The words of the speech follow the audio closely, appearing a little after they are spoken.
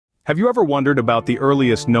Have you ever wondered about the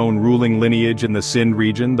earliest known ruling lineage in the Sindh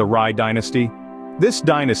region, the Rai dynasty? This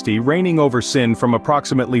dynasty, reigning over Sindh from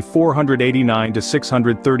approximately 489 to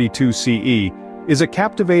 632 CE, is a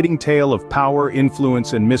captivating tale of power,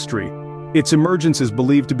 influence, and mystery. Its emergence is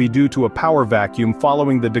believed to be due to a power vacuum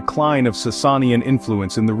following the decline of Sassanian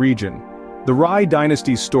influence in the region. The Rai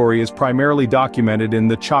dynasty's story is primarily documented in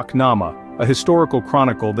the Chach Nama, a historical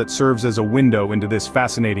chronicle that serves as a window into this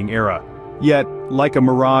fascinating era. Yet, like a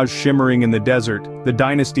mirage shimmering in the desert, the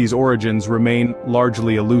dynasty's origins remain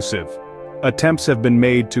largely elusive. Attempts have been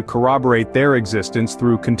made to corroborate their existence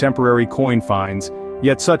through contemporary coin finds,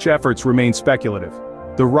 yet such efforts remain speculative.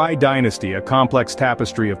 The Rai dynasty, a complex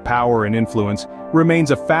tapestry of power and influence, remains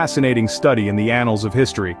a fascinating study in the annals of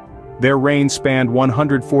history. Their reign spanned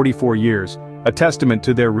 144 years, a testament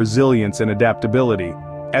to their resilience and adaptability.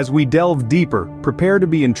 As we delve deeper, prepare to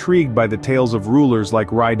be intrigued by the tales of rulers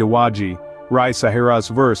like Rai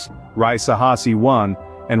Sahiras II, Rai Sahasi I,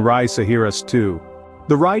 and Rai Sahiras II.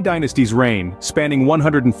 The Rai dynasty's reign, spanning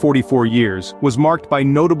 144 years, was marked by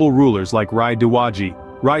notable rulers like Rai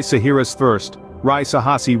Sahiras I, Rai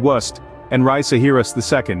Sahasi I, and Rai Sahiras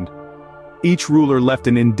II. Each ruler left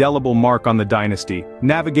an indelible mark on the dynasty,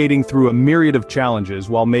 navigating through a myriad of challenges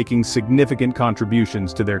while making significant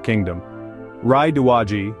contributions to their kingdom. Rai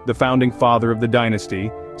the founding father of the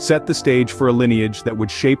dynasty, set the stage for a lineage that would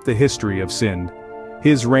shape the history of Sindh.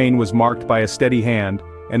 His reign was marked by a steady hand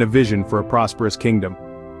and a vision for a prosperous kingdom.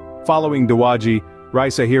 Following Dawaji, Rai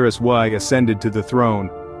Sahiras I ascended to the throne.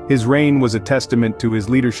 His reign was a testament to his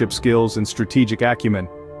leadership skills and strategic acumen.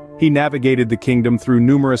 He navigated the kingdom through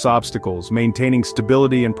numerous obstacles, maintaining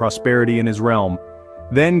stability and prosperity in his realm.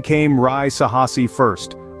 Then came Rai Sahasi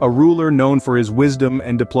I, a ruler known for his wisdom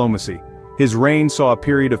and diplomacy. His reign saw a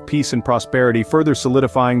period of peace and prosperity, further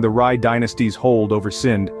solidifying the Rai dynasty's hold over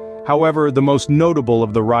Sindh. However, the most notable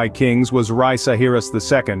of the Rai kings was Rai Sahiras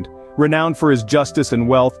II. Renowned for his justice and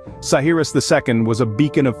wealth, Sahiras II was a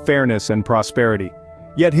beacon of fairness and prosperity.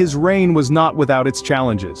 Yet his reign was not without its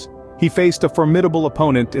challenges. He faced a formidable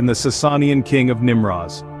opponent in the Sassanian king of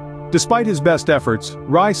Nimruz. Despite his best efforts,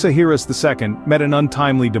 Rai Sahiras II met an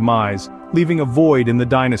untimely demise, leaving a void in the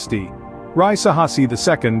dynasty. Rai Sahasi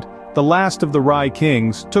II, the last of the Rai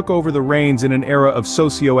kings, took over the reins in an era of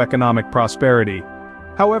socio-economic prosperity.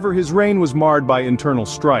 However, his reign was marred by internal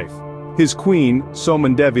strife. His queen,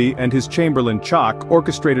 Somandevi, and his chamberlain Chach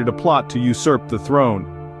orchestrated a plot to usurp the throne.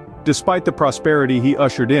 Despite the prosperity he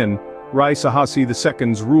ushered in, Rai Sahasi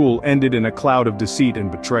II's rule ended in a cloud of deceit and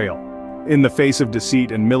betrayal. In the face of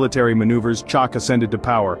deceit and military maneuvers, Chach ascended to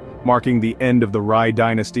power, marking the end of the Rai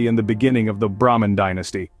dynasty and the beginning of the Brahman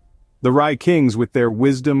dynasty. The Rai kings, with their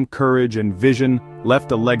wisdom, courage, and vision,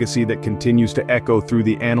 left a legacy that continues to echo through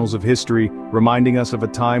the annals of history, reminding us of a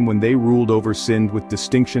time when they ruled over Sindh with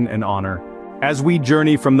distinction and honor. As we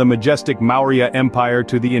journey from the majestic Maurya Empire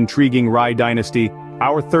to the intriguing Rai dynasty,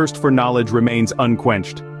 our thirst for knowledge remains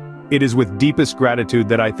unquenched. It is with deepest gratitude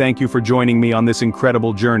that I thank you for joining me on this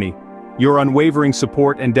incredible journey. Your unwavering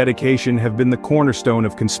support and dedication have been the cornerstone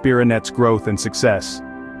of ConspiraNet's growth and success.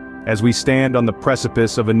 As we stand on the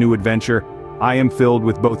precipice of a new adventure, I am filled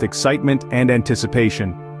with both excitement and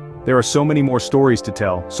anticipation. There are so many more stories to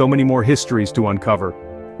tell, so many more histories to uncover.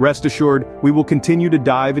 Rest assured, we will continue to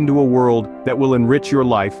dive into a world that will enrich your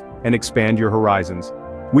life and expand your horizons.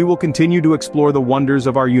 We will continue to explore the wonders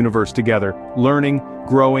of our universe together, learning,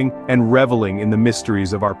 growing, and reveling in the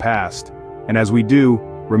mysteries of our past. And as we do,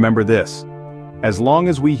 remember this: as long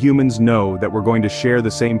as we humans know that we're going to share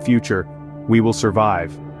the same future, we will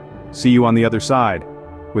survive. See you on the other side.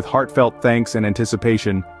 With heartfelt thanks and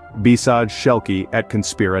anticipation, Bisaj Shelki at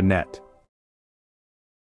ConspiraNet.